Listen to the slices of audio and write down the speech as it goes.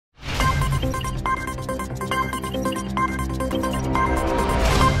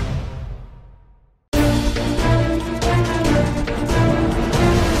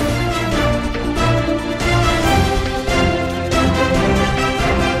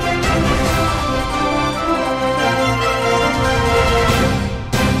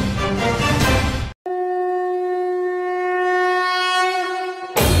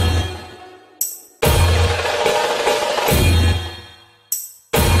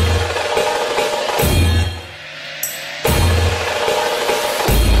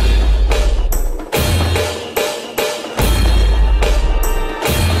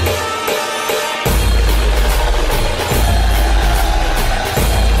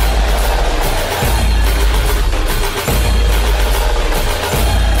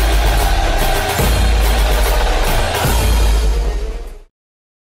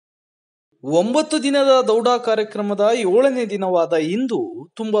ಒಂಬತ್ತು ದಿನದ ದೌಡಾ ಕಾರ್ಯಕ್ರಮದ 7ನೇ ದಿನವಾದ ಇಂದು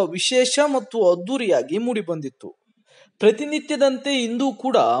ತುಂಬಾ ವಿಶೇಷ ಮತ್ತು ಅದ್ದೂರಿಯಾಗಿ ಮೂಡಿಬಂದಿತ್ತು. ಪ್ರತಿನಿತ್ಯದಂತೆ ಇಂದು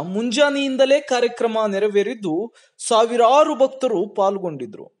ಕೂಡ ಮುಂಜಾನೆಯಿಂದಲೇ ಕಾರ್ಯಕ್ರಮ ನೆರವೇರಿದ್ದು ಸಾವಿರಾರು ಭಕ್ತರು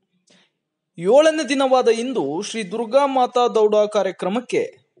ಪಾಲ್ಗೊಂಡಿದ್ರು. 7ನೇ ದಿನವಾದ ಇಂದು ಶ್ರೀ ದುರ್ಗಾ ಮಾತಾ ದೌಡಾ ಕಾರ್ಯಕ್ರಮಕ್ಕೆ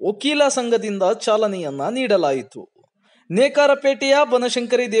ವಕೀಲ ಸಂಘದಿಂದ ಚಾಲನೆಯನ್ನ ನೀಡಲಾಯಿತು. ನೇಕಾರಪೇಟೆಯ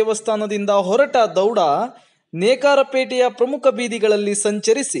ಬನಶಂಕರಿ ದೇವಸ್ಥಾನದಿಂದ ಹೊರಟ ದೌಡಾ ನೇಕಾರಪೇಟೆಯ ಪ್ರಮುಖ ಬೀದಿಗಳಲ್ಲಿ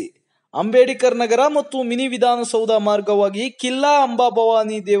ಸಂಚರಿಸಿ ಅಂಬೇಡ್ಕರ್ ನಗರ ಮತ್ತು ಮಿನಿ ವಿಧಾನಸೌಧ ಮಾರ್ಗವಾಗಿ ಕಿಲ್ಲಾ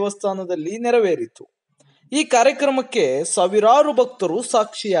ಅಂಬಾಭವಾನಿ ದೇವಸ್ಥಾನದಲ್ಲಿ ನೆರವೇರಿತು. ಈ ಕಾರ್ಯಕ್ರಮಕ್ಕೆ ಸಾವಿರಾರು ಭಕ್ತರು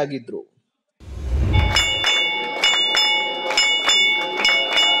ಸಾಕ್ಷಿಯಾಗಿದ್ರು.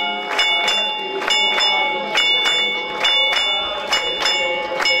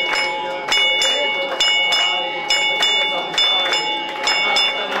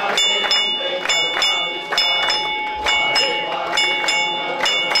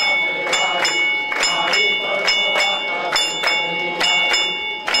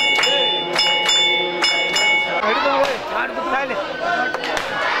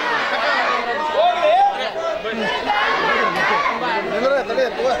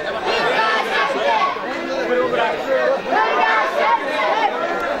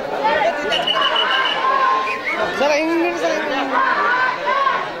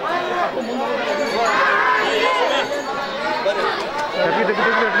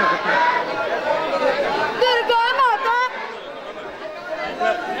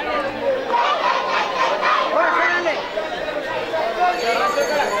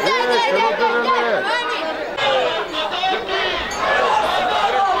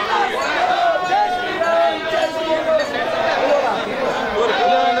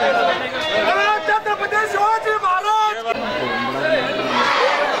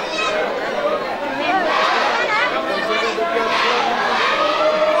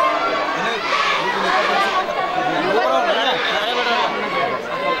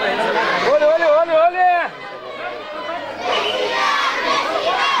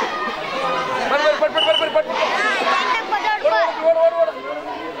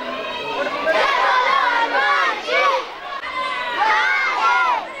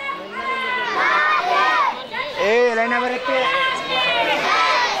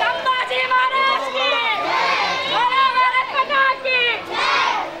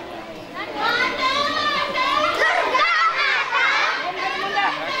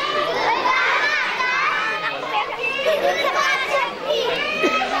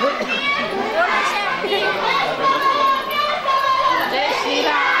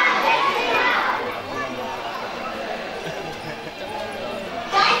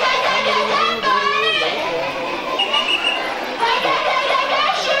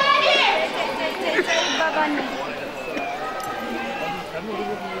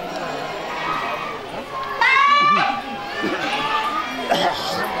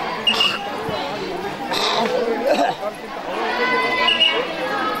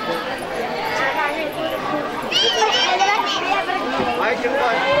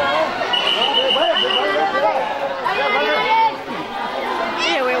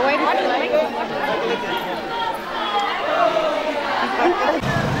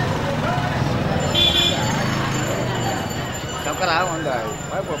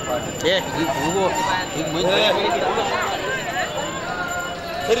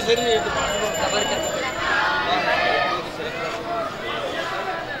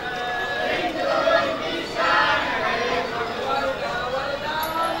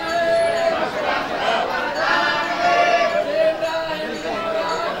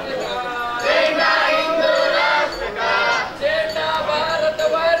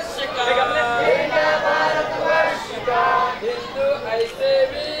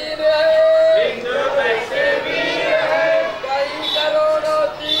 हिंदू ऐसे वीर है, कई करोड़ों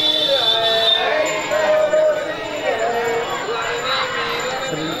तीर है।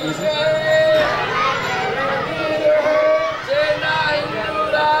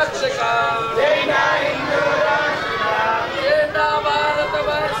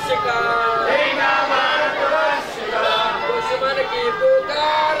 का दुश्मन की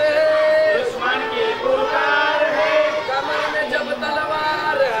पुकार है, दुश्मन की पुकार है। कमर में जब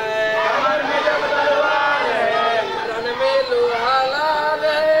तलवार है, कमर में जब तलवार है। रण में लोहा लाल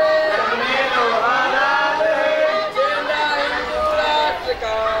है, रण में लोहा लाल है। झंडा हिंदू राष्ट्र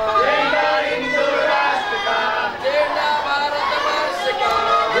का, झंडा हिंदू राष्ट्र का। झंडा भारत वर्ष का,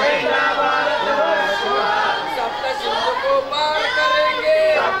 झंडा भारत वर्ष का। सप्त सिंधु को पार करेंगे,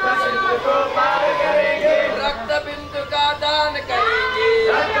 सप्त सिंधु को पार करेंगे। रक्त बिंदु का दान करेंगे,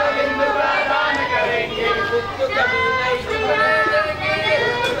 रक्त बिंदु का दान करेंगे। बुद्ध कभी नहीं झुकने देंगे,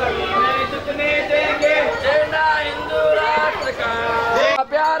 बुद्ध कभी नहीं झुकने देंगे। झंडा हिंदू राष्ट्र का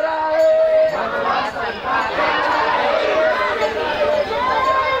प्यारा है।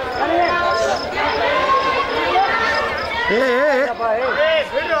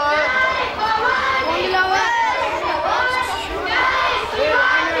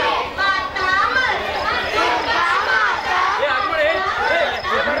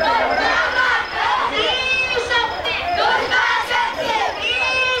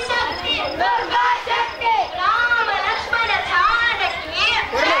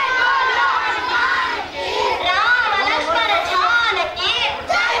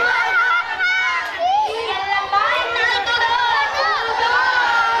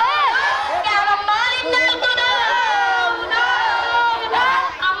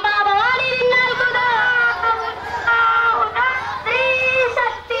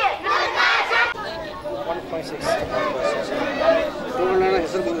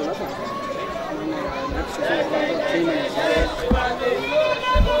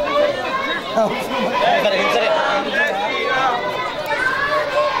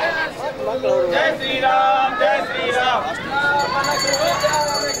 जय श्री राम, जय श्री राम।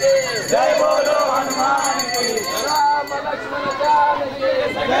 जय बोलो हनुमान की, राम लक्ष्मण जानकी।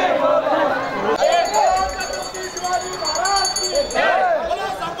 जय बोलो शिवाजी महाराज की जय, बोलो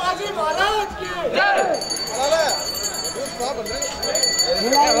संभाजी महाराज की जय।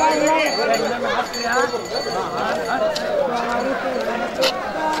 ले भाई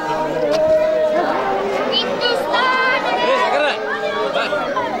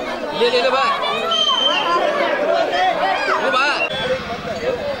वो भाई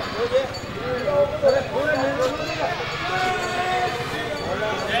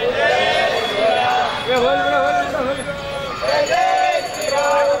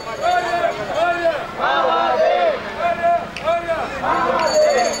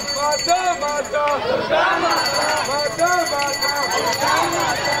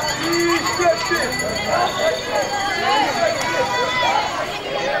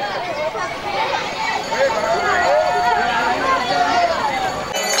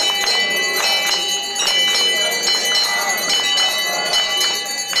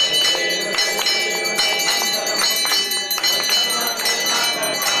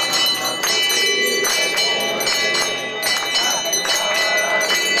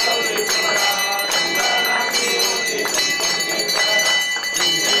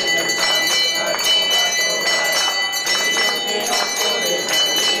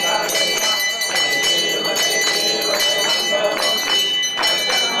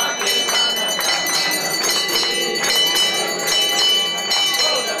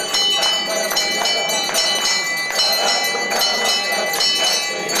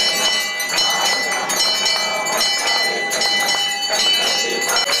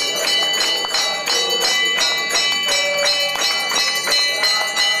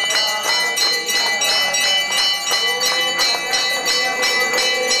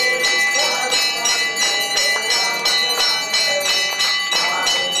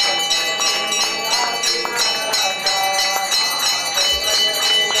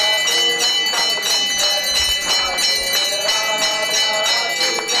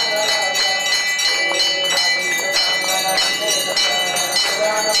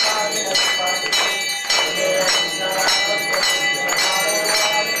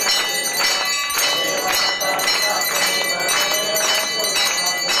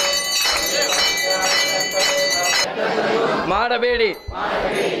ಮಾಡಬೇಡಿ,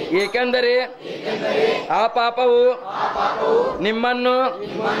 ಏಕೆಂದರೆ ಆ ಪಾಪವು ನಿಮ್ಮನ್ನು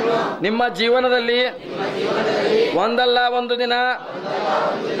ನಿಮ್ಮ ಜೀವನದಲ್ಲಿ ಒಂದಲ್ಲ ಒಂದು ದಿನ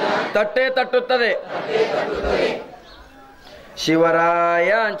ತಟ್ಟೆ ತಟ್ಟುತ್ತದೆ.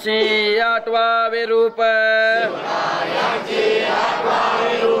 शिवरायांची आठवावे रूप,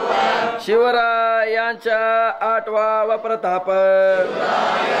 शिवरायांचा आठवावा प्रताप,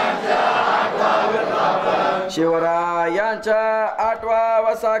 शिवरायांचा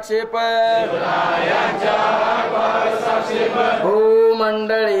आठवावा साक्षेप,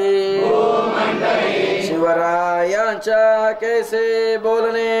 भूमंडळी अर्चा कैसे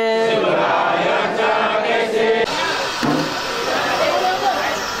बोलने,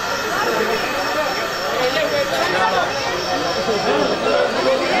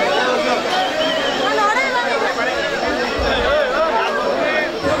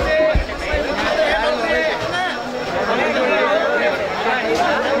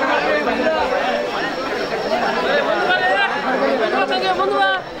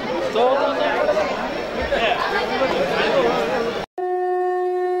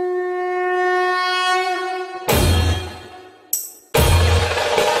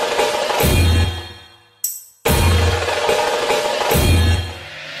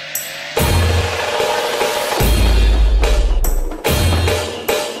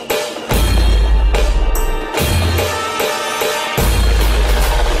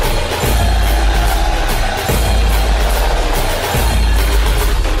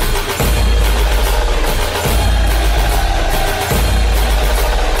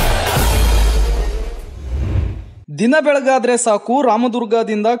 ದಿನ ಬೆಳಗಾದ್ರೆ ಸಾಕು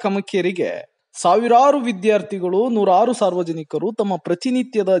ರಾಮದುರ್ಗದಿಂದ ಕಮಕೇರಿಗೆ ಸಾವಿರಾರು ವಿದ್ಯಾರ್ಥಿಗಳು, ನೂರಾರು ಸಾರ್ವಜನಿಕರು ತಮ್ಮ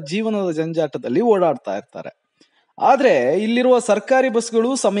ಪ್ರತಿನಿತ್ಯದ ಜೀವನದ ಜಂಜಾಟದಲ್ಲಿ ಓಡಾಡ್ತಾ ಇರ್ತಾರೆ. ಆದ್ರೆ ಇಲ್ಲಿರುವ ಸರ್ಕಾರಿ ಬಸ್ಗಳು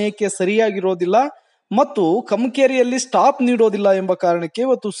ಸಮಯಕ್ಕೆ ಸರಿಯಾಗಿರೋದಿಲ್ಲ ಮತ್ತು ಕಮಕೇರಿಯಲ್ಲಿ ಸ್ಟಾಪ್ ನೀಡೋದಿಲ್ಲ ಎಂಬ ಕಾರಣಕ್ಕೆ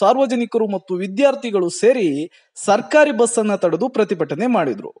ಇವತ್ತು ಸಾರ್ವಜನಿಕರು ಮತ್ತು ವಿದ್ಯಾರ್ಥಿಗಳು ಸೇರಿ ಸರ್ಕಾರಿ ಬಸ್ ಅನ್ನ ತಡೆದು ಪ್ರತಿಭಟನೆ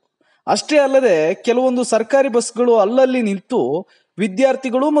ಮಾಡಿದ್ರು. ಅಷ್ಟೇ ಅಲ್ಲದೆ ಕೆಲವೊಂದು ಸರ್ಕಾರಿ ಬಸ್ಗಳು ಅಲ್ಲಲ್ಲಿ ನಿಂತು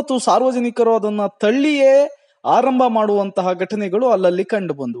ವಿದ್ಯಾರ್ಥಿಗಳು ಮತ್ತು ಸಾರ್ವಜನಿಕರು ಅದನ್ನ ತಳ್ಳಿಯೇ ಆರಂಭ ಮಾಡುವಂತಹ ಘಟನೆಗಳು ಅಲ್ಲಲ್ಲಿ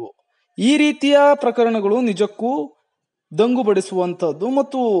ಕಂಡು ಬಂದವು. ಈ ರೀತಿಯ ಪ್ರಕರಣಗಳು ನಿಜಕ್ಕೂ ದಂಗು ಬಡಿಸುವಂತದ್ದು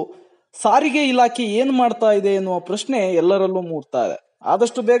ಮತ್ತು ಸಾರಿಗೆ ಇಲಾಖೆ ಏನ್ ಮಾಡ್ತಾ ಇದೆ ಎನ್ನುವ ಪ್ರಶ್ನೆ ಎಲ್ಲರಲ್ಲೂ ಮೂಡ್ತಾ ಇದೆ.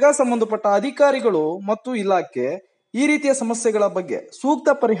 ಆದಷ್ಟು ಬೇಗ ಸಂಬಂಧಪಟ್ಟ ಅಧಿಕಾರಿಗಳು ಮತ್ತು ಇಲಾಖೆ ಈ ರೀತಿಯ ಸಮಸ್ಯೆಗಳ ಬಗ್ಗೆ ಸೂಕ್ತ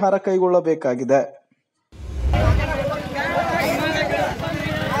ಪರಿಹಾರ ಕೈಗೊಳ್ಳಬೇಕಾಗಿದೆ.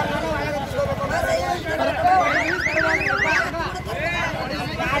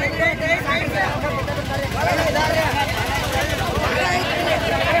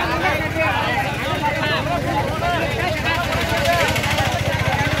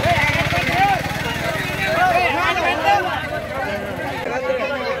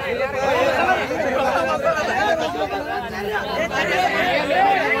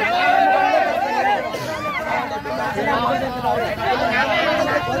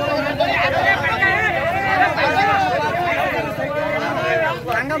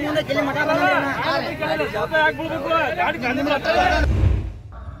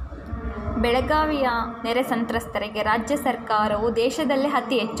 ಬೆಳಗಾವಿಯ ನೆರೆ ಸಂತ್ರಸ್ತರಿಗೆ ರಾಜ್ಯ ಸರ್ಕಾರವು ದೇಶದಲ್ಲೇ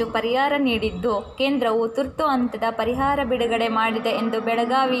ಅತಿ ಹೆಚ್ಚು ಪರಿಹಾರ ನೀಡಿದ್ದು, ಕೇಂದ್ರವು ತುರ್ತು ಹಂತದ ಪರಿಹಾರ ಬಿಡುಗಡೆ ಮಾಡಿದೆ ಎಂದು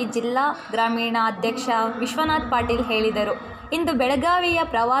ಬೆಳಗಾವಿ ಜಿಲ್ಲಾ ಗ್ರಾಮೀಣ ಅಧ್ಯಕ್ಷ ವಿಶ್ವನಾಥ್ ಪಾಟೀಲ್ ಹೇಳಿದರು. ಇಂದು ಬೆಳಗಾವಿಯ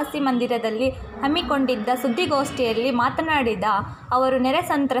ಪ್ರವಾಸಿ ಮಂದಿರದಲ್ಲಿ ಹಮ್ಮಿಕೊಂಡಿದ್ದ ಸುದ್ದಿಗೋಷ್ಠಿಯಲ್ಲಿ ಮಾತನಾಡಿದ ಅವರು, ನೆರೆ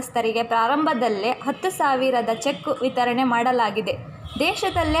ಸಂತ್ರಸ್ತರಿಗೆ ಪ್ರಾರಂಭದಲ್ಲೇ 10,000 ಚೆಕ್ ವಿತರಣೆ ಮಾಡಲಾಗಿದೆ.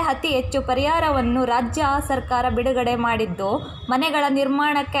 ದೇಶದಲ್ಲೇ ಅತಿ ಹೆಚ್ಚು ಪರಿಹಾರವನ್ನು ರಾಜ್ಯ ಸರ್ಕಾರ ಬಿಡುಗಡೆ ಮಾಡಿದ್ದು, ಮನೆಗಳ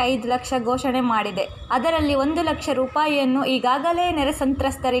ನಿರ್ಮಾಣಕ್ಕೆ 5 ಲಕ್ಷ ಘೋಷಣೆ ಮಾಡಿದೆ. ಅದರಲ್ಲಿ 1 ಲಕ್ಷ ರೂಪಾಯಿಯನ್ನು ಈಗಾಗಲೇ ನೆರೆ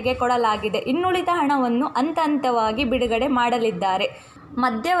ಸಂತ್ರಸ್ತರಿಗೆ ಕೊಡಲಾಗಿದೆ. ಇನ್ನುಳಿದ ಹಣವನ್ನು ಹಂತ ಹಂತವಾಗಿ ಬಿಡುಗಡೆ ಮಾಡಲಿದ್ದಾರೆ.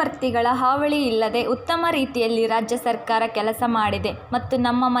 ಮಧ್ಯವರ್ತಿಗಳ ಹಾವಳಿ ಇಲ್ಲದೆ ಉತ್ತಮ ರೀತಿಯಲ್ಲಿ ರಾಜ್ಯ ಸರ್ಕಾರ ಕೆಲಸ ಮಾಡಿದೆ ಮತ್ತು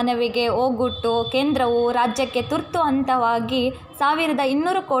ನಮ್ಮ ಮನವಿಗೆ ಓಗೊಟ್ಟು ಕೇಂದ್ರವು ರಾಜ್ಯಕ್ಕೆ ತುರ್ತು ಹಂತವಾಗಿ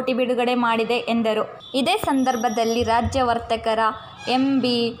 1,200 ಕೋಟಿ ಬಿಡುಗಡೆ ಮಾಡಿದೆ ಎಂದರು. ಇದೇ ಸಂದರ್ಭದಲ್ಲಿ ರಾಜ್ಯ ವರ್ತಕರ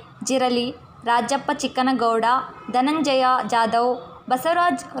ಎಂ.ಬಿ. ಜಿರಲಿ, ರಾಜಪ್ಪ ಚಿಕ್ಕನಗೌಡ, ಧನಂಜಯ ಜಾಧವ್,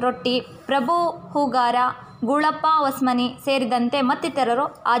 ಬಸವರಾಜ್ ರೊಟ್ಟಿ, ಪ್ರಭು ಹೂಗಾರ, ಗೂಳಪ್ಪ ಹೊಸ್ಮನಿ ಸೇರಿದಂತೆ ಮತ್ತಿತರರು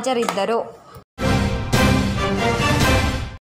ಹಾಜರಿದ್ದರು.